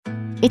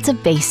It's a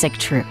basic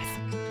truth.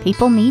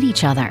 People need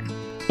each other.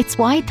 It's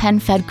why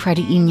PenFed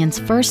Credit Union's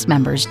first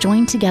members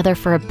joined together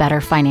for a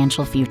better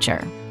financial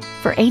future.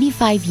 For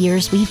 85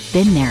 years, we've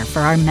been there for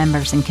our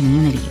members and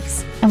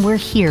communities, and we're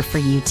here for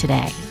you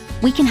today.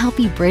 We can help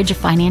you bridge a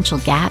financial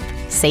gap,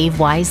 save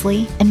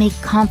wisely, and make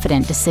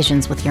confident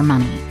decisions with your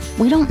money.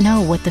 We don't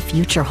know what the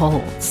future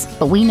holds,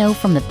 but we know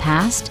from the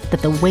past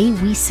that the way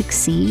we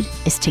succeed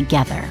is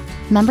together.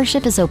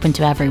 Membership is open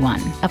to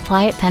everyone.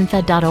 Apply at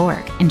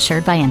penfed.org,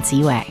 insured by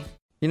NCUA.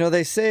 You know,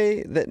 they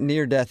say that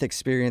near-death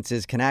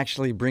experiences can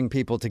actually bring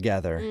people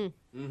together.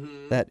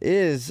 Mm-hmm. That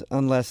is,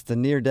 unless the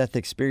near-death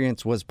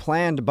experience was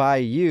planned by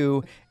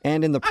you,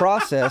 and in the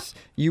process,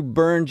 you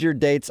burned your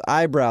date's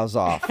eyebrows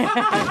off.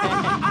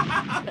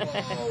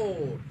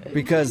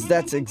 Because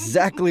that's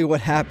exactly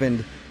what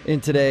happened in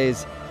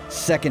today's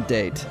second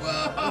date.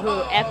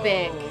 Ooh,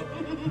 epic.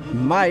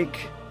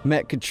 Mike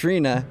met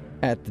Katrina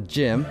at the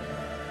gym,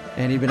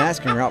 and he'd been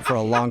asking her out for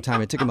a long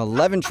time. It took him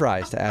 11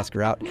 tries to ask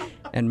her out.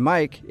 And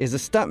Mike is a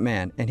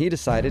stuntman, and he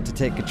decided to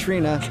take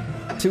Katrina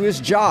to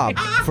his job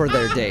for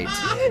their date.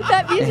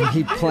 And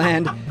he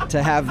planned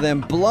to have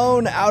them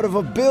blown out of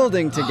a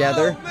building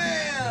together. Oh,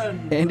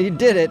 man! And he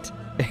did it.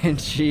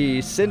 And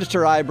she singed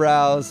her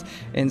eyebrows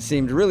and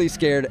seemed really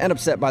scared and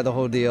upset by the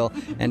whole deal.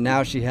 And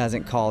now she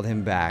hasn't called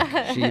him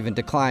back. She even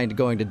declined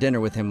going to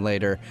dinner with him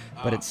later.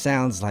 But it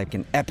sounds like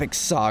an epic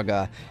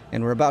saga.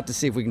 And we're about to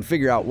see if we can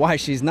figure out why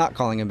she's not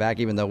calling him back,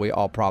 even though we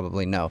all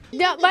probably know.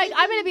 Now, Mike,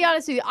 I'm going to be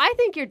honest with you. I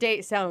think your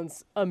date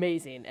sounds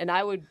amazing, and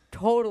I would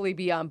totally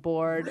be on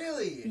board.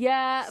 Really?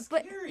 Yeah,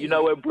 but... You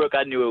know what, Brooke?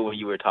 I knew it when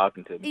you were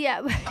talking to me.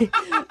 Yeah,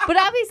 but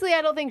obviously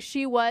I don't think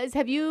she was.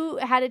 Have you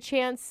had a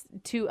chance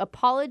to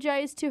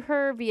apologize to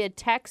her via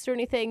text or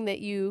anything that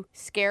you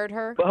scared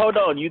her? But hold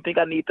on, you think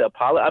I need to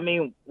apologize? I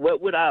mean,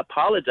 what would I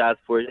apologize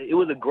for? It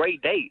was a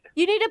great date.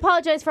 You need to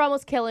apologize for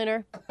almost killing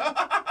her.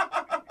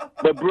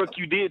 But Brooke,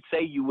 you did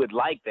say you would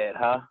like that,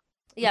 huh?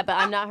 Yeah, but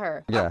I'm not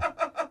her. Yeah.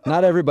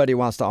 Not everybody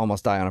wants to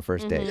almost die on a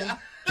first date.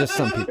 Just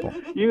some people.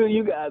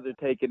 You guys are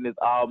taking this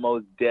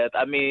almost death.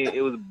 I mean,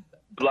 it was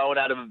blown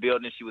out of a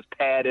building. She was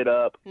padded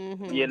up,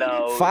 you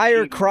know.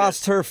 Fire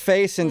crossed her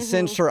face and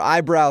singed her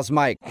eyebrows,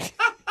 Mike.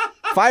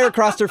 Fire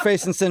crossed her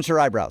face and singed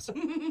her eyebrows.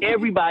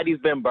 Everybody's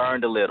been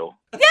burned a little.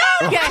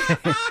 Okay.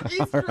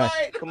 He's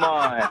right. Come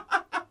on.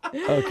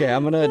 Okay,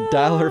 I'm going to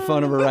dial her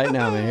phone number right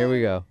now, man. Here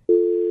we go.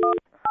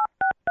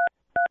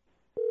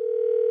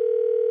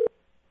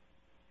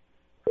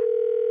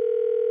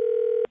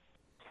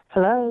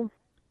 Hello,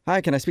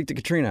 Hi, can I speak to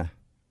Katrina?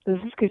 this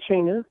is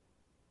Katrina.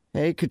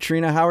 Hey,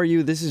 Katrina, how are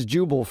you? This is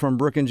Jubal from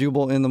Brook and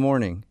Jubal in the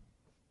Morning.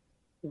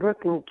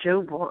 Brooke and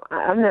Jubal.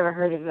 I've never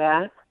heard of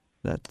that.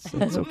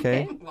 That's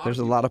okay. There's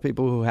a lot of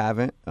people who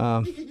haven't.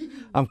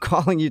 I'm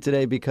calling you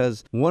today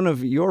because one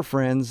of your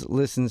friends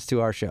listens to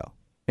our show,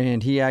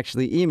 and he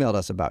actually emailed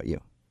us about you.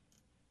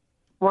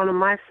 One of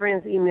my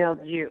friends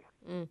emailed you.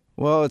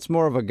 Well, it's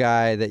more of a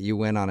guy that you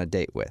went on a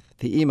date with.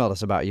 He emailed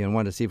us about you and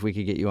wanted to see if we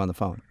could get you on the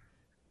phone.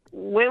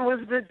 When was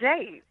the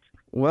date?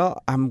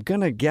 Well, I'm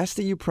going to guess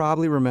that you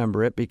probably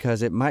remember it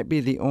because it might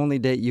be the only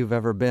date you've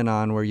ever been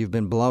on where you've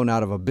been blown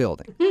out of a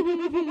building.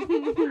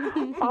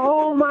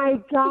 Oh, my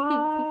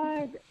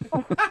God.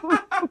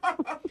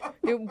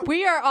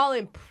 We are all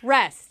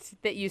impressed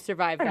that you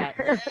survived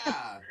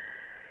that.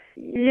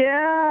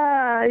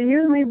 Yeah,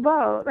 you and me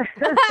both.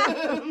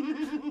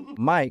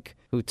 Mike,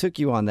 who took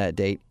you on that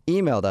date,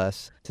 emailed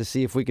us to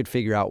see if we could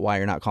figure out why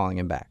you're not calling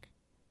him back.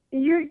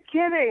 You're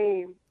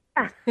kidding.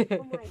 Oh,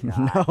 my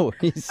God. No,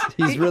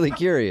 he's really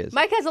curious.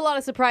 Mike has a lot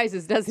of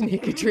surprises, doesn't he,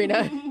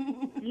 Katrina?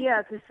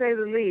 Yeah, to say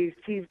the least.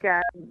 He's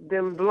got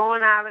them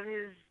blowing out of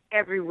his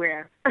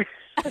everywhere.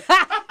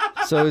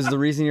 So is the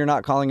reason you're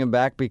not calling him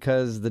back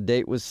because the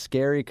date was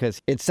scary?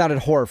 Because it sounded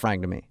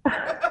horrifying to me.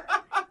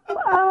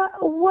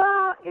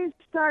 Well, it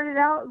started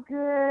out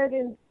good,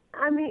 and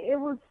I mean, it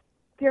was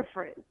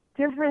different.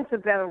 Different's a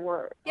better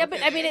word. Yeah,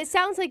 but I mean, it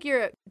sounds like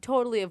you're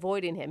totally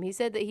avoiding him. He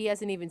said that he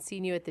hasn't even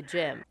seen you at the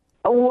gym.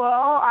 Well,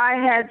 I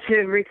had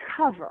to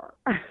recover.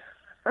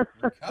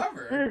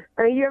 Recover?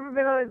 You ever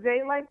been on a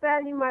date like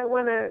that? You might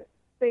want to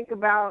think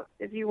about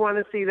if you want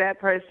to see that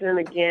person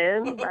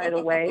again right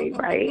away,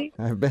 right?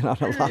 I've been on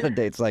a lot of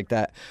dates like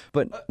that,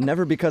 but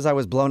never because I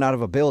was blown out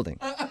of a building.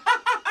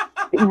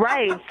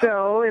 Right.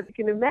 So if you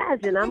can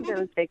imagine, I'm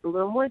going to take a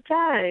little more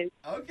time.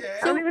 Okay.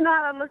 I don't even know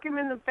how to look him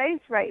in the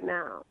face right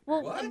now.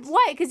 Well, What?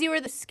 why? Because you were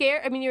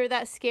scared? I mean, you were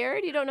that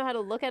scared? You don't know how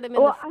to look at him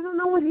in Well, I don't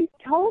know what he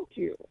told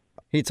you.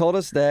 He told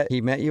us that he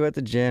met you at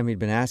the gym. He'd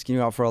been asking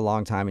you out for a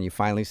long time, and you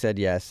finally said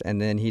yes.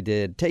 And then he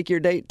did Take Your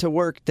Date to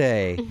Work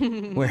Day,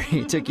 where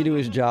he took you to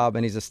his job,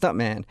 and he's a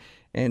stuntman.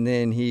 And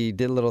then he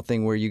did a little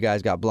thing where you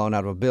guys got blown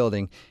out of a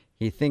building.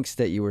 He thinks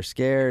that you were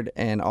scared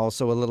and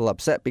also a little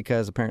upset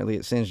because apparently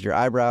it singed your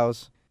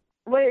eyebrows.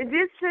 Well, it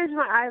did singe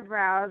my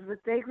eyebrows, but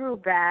they grew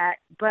back.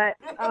 But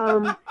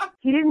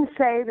he didn't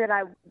say that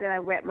I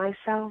wet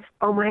myself.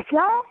 Oh my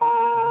God!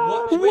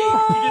 What? Wait,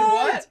 you did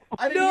what?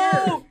 I didn't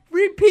hear.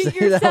 Repeat Say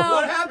that. yourself.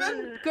 What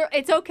happened? Girl,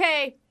 it's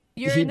okay.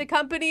 You're in the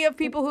company of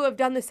people who have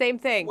done the same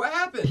thing. What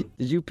happened?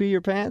 Did you pee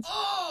your pants?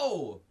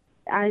 Oh!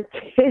 I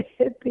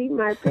did pee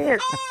my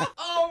pants.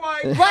 Oh my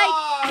God! Like,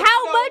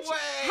 how no much? way.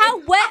 How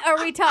wet are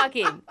we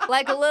talking?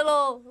 Like a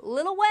little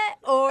wet,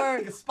 or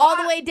Like a spot?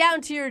 all the way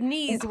down to your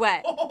knees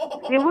wet?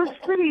 It was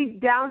pretty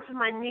down to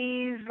my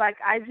knees. Like,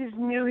 I just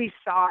knew he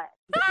saw it.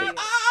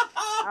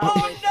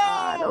 Oh,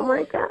 God. Oh,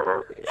 my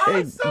God.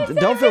 Hey,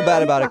 don't feel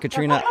bad about it,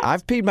 Katrina.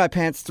 I've peed my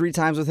pants 3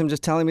 times with him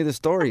just telling me the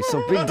story.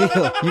 So big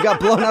deal. You got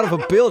blown out of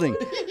a building.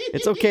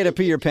 It's okay to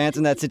pee your pants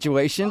in that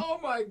situation. Oh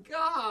my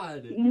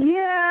God!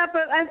 Yeah,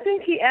 but I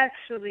think he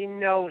actually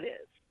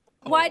noticed.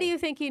 Why do you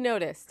think he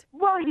noticed?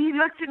 Well, he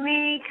looked at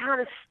me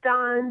kind of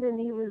stunned, and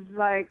he was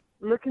like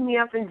looking me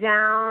up and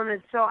down.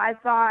 And so I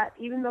thought,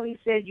 even though he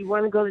said, you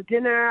want to go to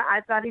dinner, I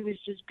thought he was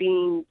just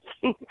being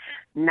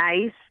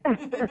nice.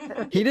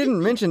 He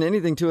didn't mention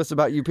anything to us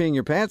about you peeing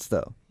your pants,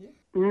 though.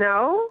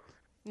 No?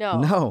 No.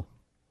 No.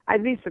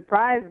 I'd be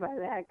surprised by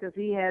that because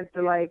he had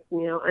to, like,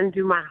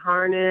 undo my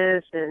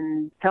harness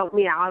and help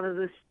me out of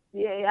this.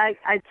 Yeah,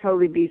 I'd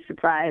totally be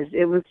surprised.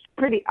 It was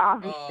pretty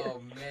obvious.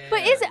 Oh man! But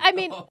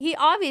he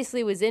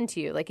obviously was into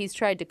you. Like, he's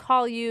tried to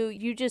call you.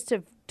 You just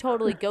have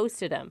totally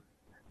ghosted him.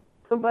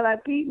 But I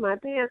peed my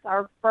pants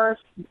our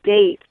first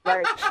date.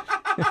 Like,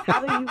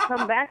 how do you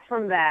come back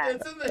from that?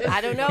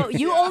 I don't know.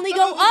 You only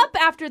go up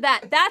after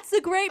that. That's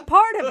the great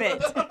part of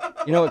it.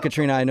 You know what,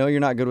 Katrina? I know you're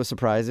not good with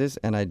surprises,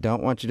 and I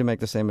don't want you to make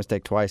the same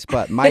mistake twice,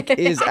 but Mike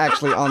is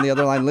actually on the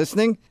other line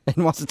listening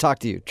and wants to talk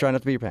to you. Try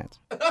not to pee your pants.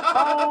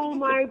 Oh,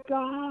 my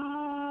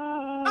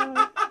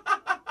God.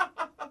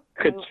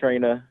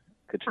 Katrina,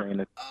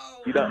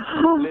 you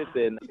don't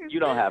listen. You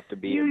don't have to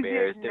be You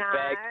embarrassed. did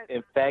not.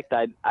 In fact,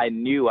 I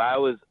knew I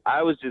was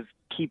just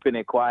keeping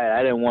it quiet.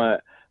 I didn't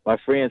want my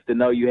friends to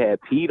know you had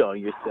peed on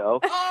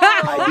yourself.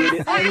 I did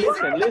it.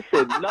 And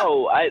listen.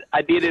 No,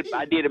 I did it.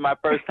 I did it my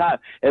first time.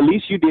 At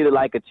least you did it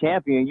like a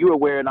champion. You were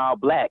wearing all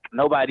black.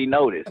 Nobody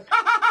noticed.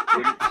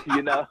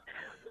 You know.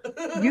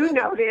 You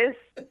noticed.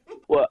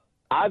 Well,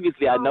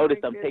 obviously, I Oh,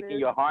 noticed my I'm taking goodness.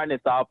 your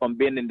harness off. I'm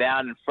bending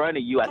down in front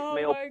of you. I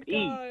smell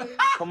pee.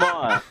 Come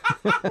on.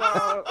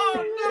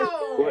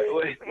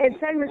 What? And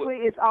technically,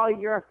 it's all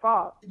your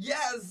fault.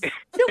 Yes.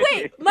 So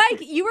wait, Mike,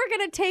 you were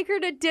going to take her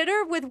to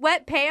dinner with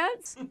wet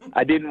pants?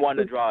 I didn't want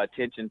to draw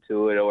attention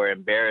to it or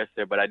embarrass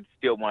her, but I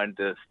still wanted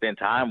to spend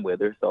time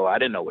with her, so I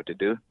didn't know what to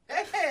do.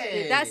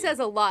 Hey. That says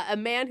a lot. A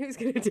man who's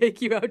going to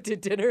take you out to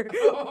dinner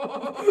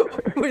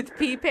with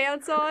pee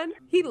pants on,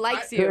 he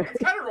likes you.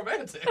 It's kind of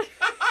romantic.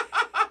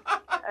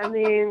 I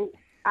mean,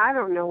 I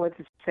don't know what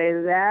to say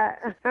to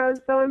that. I was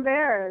so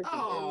embarrassed.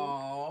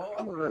 Oh.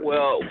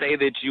 Well, say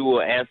that you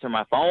will answer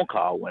my phone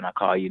call when I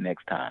call you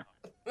next time.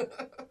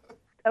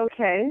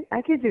 Okay,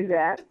 I could do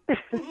that.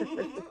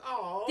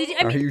 Did you,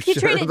 Are you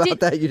sure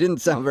about that? You didn't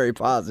sound very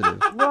positive.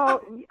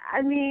 Well,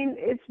 I mean,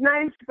 it's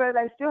nice, but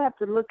I still have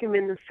to look him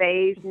in the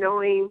face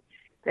knowing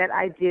that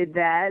I did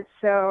that.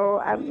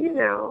 So, I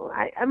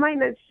might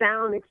not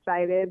sound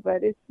excited,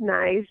 but it's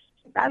nice.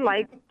 I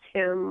liked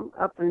him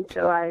up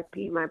until I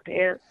peed my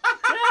pants.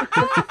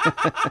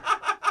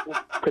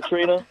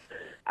 Katrina,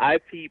 I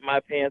peed my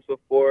pants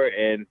before,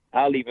 and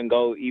I'll even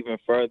go even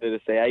further to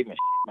say I even shit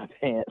my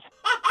pants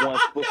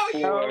once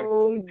before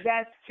Oh,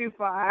 that's too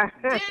far.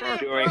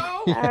 during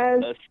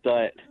That's a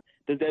stunt.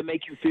 Does that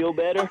make you feel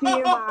better?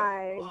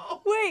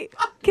 TMI. Wait,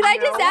 can I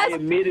just I ask,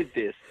 admitted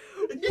this.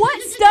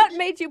 what stunt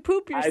made you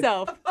poop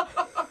yourself?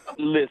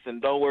 Listen,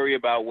 don't worry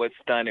about what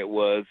stunt it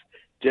was.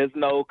 Just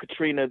know,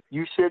 Katrina,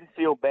 you shouldn't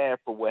feel bad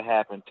for what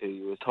happened to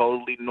you. It's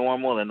totally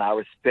normal, and I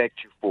respect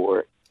you for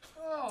it.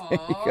 There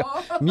you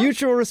go.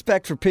 Mutual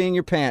respect for peeing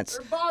your pants.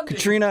 They're bonding.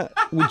 Katrina,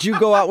 would you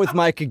go out with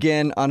Mike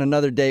again on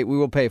another date? We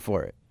will pay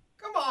for it.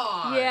 Come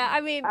on. Yeah,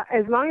 I mean,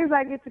 As long as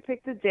I get to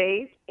pick the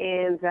date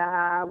and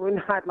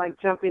we're not like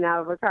jumping out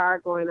of a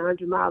car going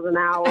 100 miles an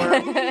hour,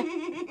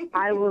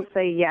 I will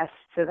say yes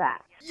to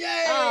that.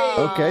 Yay.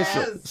 Okay,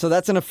 so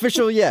that's an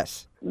official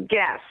yes.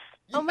 Yes.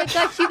 oh my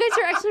gosh, you guys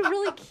are actually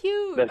really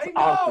cute. That's I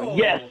awesome. know.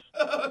 Yes.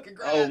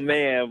 Congrats. Oh,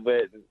 man,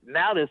 but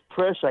now there's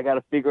pressure. I got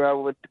to figure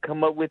out what to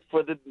come up with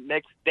for the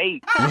next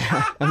date.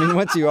 I mean,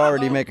 once you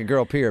already make a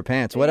girl pee her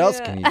pants, what else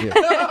can you do?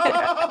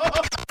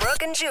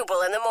 Brooke and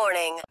Jubal in the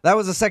morning. That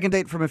was a second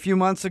date from a few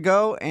months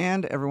ago,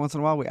 and every once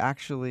in a while we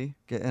actually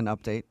get an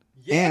update.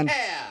 Yeah. And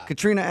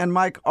Katrina and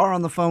Mike are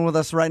on the phone with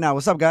us right now.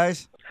 What's up,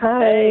 guys?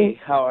 Hey,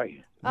 how are you?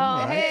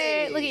 Oh,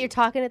 hey, look at you're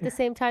talking at the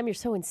same time. You're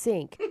so in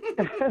sync.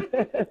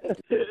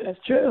 That's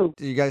true.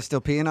 Are you guys still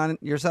peeing on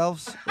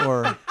yourselves?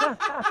 Or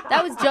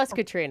That was just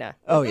Katrina.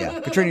 oh yeah,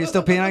 Katrina, you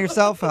still peeing on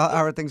yourself? How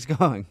are things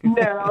going?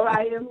 No,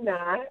 I am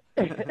not.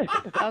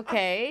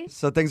 Okay.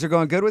 So things are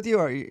going good with you,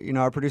 or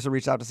our producer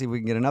reached out to see if we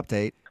can get an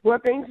update. Well,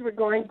 things were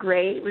going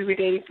great. We were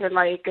dating for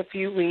like a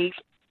few weeks,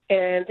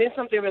 and then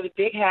something really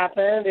big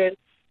happened. And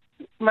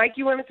Mike,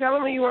 you want to tell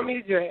him, or you want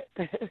me to do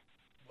it?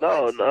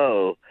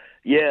 No.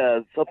 Yeah,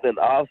 something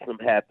awesome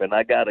happened.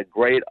 I got a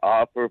great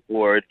offer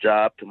for a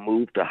job to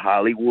move to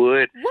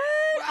Hollywood. What?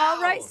 Wow.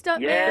 All right,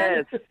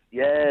 Stuntman.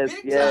 Yes.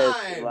 Big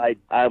time. Like,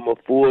 I'm a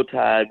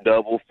full-time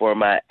double for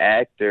my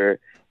actor,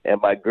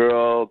 and my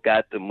girl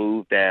got to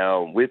move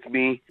down with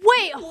me.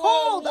 Wait,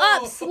 hold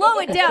up. Slow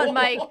it down,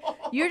 Mike.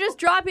 You're just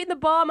dropping the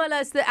bomb on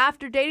us that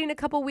after dating a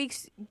couple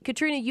weeks,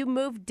 Katrina, you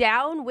moved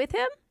down with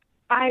him?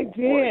 I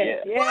did,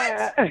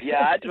 yeah.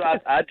 Yeah,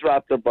 I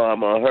dropped the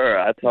bomb on her.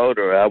 I told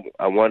her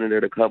I wanted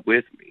her to come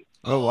with me.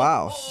 Oh,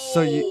 wow.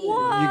 So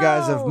you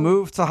guys have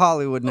moved to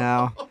Hollywood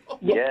now.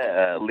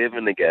 Yeah,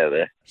 living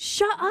together.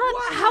 Shut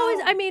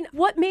up.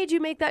 What made you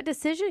make that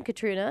decision,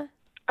 Katrina?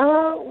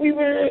 We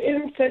were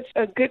in such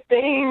a good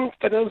thing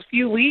for those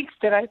few weeks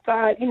that I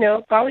thought,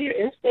 follow your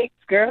instincts,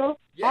 girl.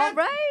 Yeah, all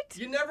right.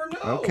 You never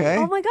know. Okay.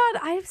 Oh, my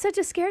God. I am such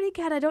a scaredy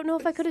cat. I don't know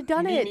if I could have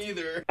done it. Me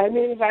neither. I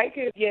mean, if I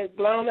could get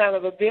blown out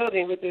of a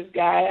building with this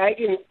guy, I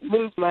can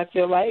move him, I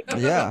feel like.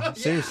 Yeah,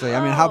 seriously.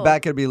 I mean, how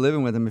bad could it be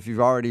living with him if you've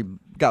already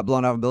got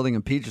blown out of a building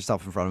and peed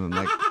yourself in front of him?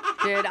 Like,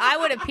 Dude, I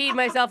would have peed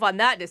myself on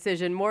that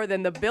decision more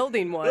than the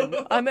building one.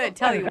 I'm going to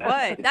tell you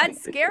what.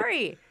 That's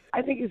scary.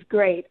 I think it's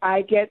great.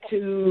 I get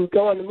to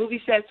go on the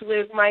movie sets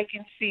with Mike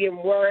and see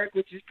him work,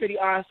 which is pretty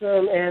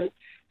awesome, and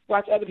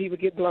watch other people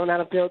get blown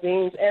out of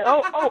buildings. And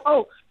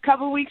a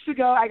couple of weeks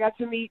ago, I got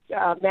to meet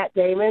Matt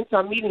Damon, so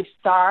I'm meeting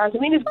stars. I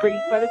mean, it's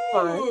brief, but it's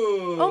fun.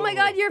 Oh, my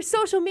God, your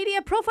social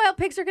media profile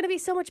pics are going to be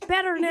so much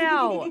better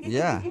now.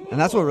 yeah. And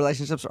that's what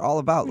relationships are all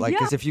about.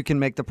 Like, is if you can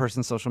make the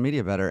person's social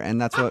media better. And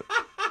that's what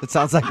it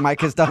sounds like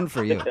Mike has done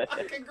for you.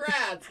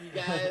 Congrats, you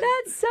guys.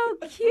 That's so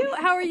cute.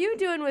 How are you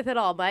doing with it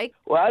all, Mike?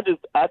 Well,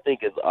 I think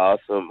it's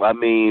awesome. I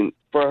mean,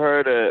 for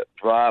her to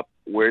drop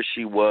where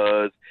she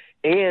was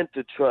and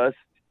to trust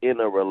in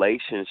a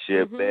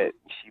relationship that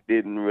she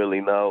didn't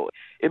really know,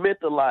 it meant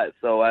a lot.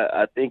 So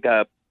I think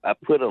I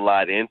put a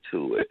lot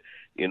into it.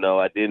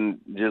 I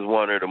didn't just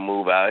want her to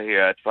move out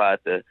here. I tried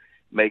to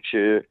make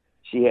sure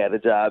she had a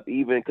job.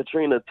 Even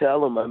Katrina,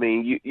 tell him, I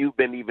mean, you've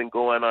been even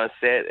going on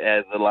set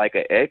as an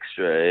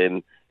extra,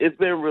 and it's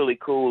been really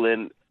cool.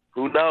 And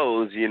who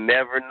knows? You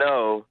never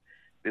know.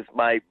 This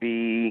might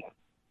be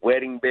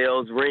wedding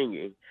bells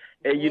ringing.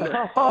 And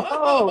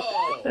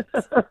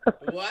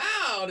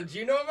Wow, did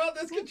you know about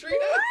this, Katrina?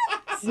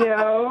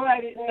 No,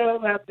 I didn't know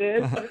about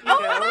this. My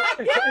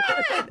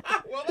God.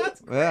 Well,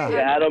 that's great.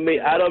 Yeah, I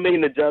don't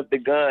mean to jump the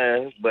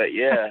gun, but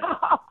yeah.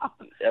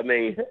 I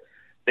mean,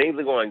 things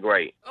are going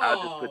great.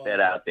 I'll just put that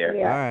out there.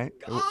 Yeah. All right.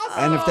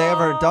 Awesome. And if they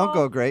ever don't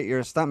go great, you're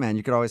a stuntman.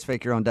 You could always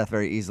fake your own death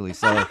very easily.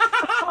 So you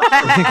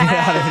can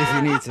get out of it if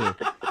you need to.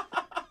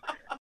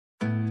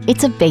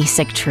 It's a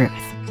basic truth.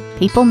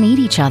 People need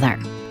each other.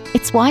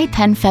 It's why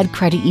PenFed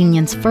Credit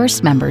Union's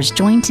first members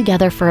joined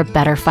together for a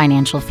better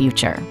financial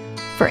future.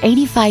 For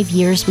 85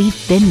 years,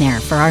 we've been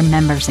there for our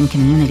members and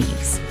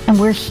communities, and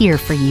we're here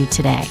for you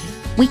today.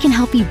 We can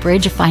help you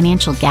bridge a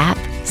financial gap,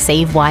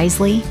 save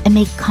wisely, and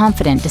make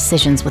confident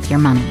decisions with your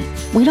money.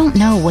 We don't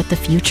know what the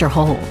future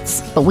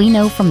holds, but we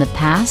know from the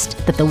past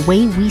that the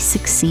way we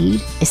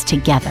succeed is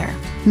together.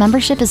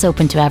 Membership is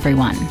open to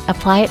everyone.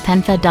 Apply at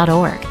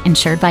penfed.org,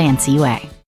 insured by NCUA.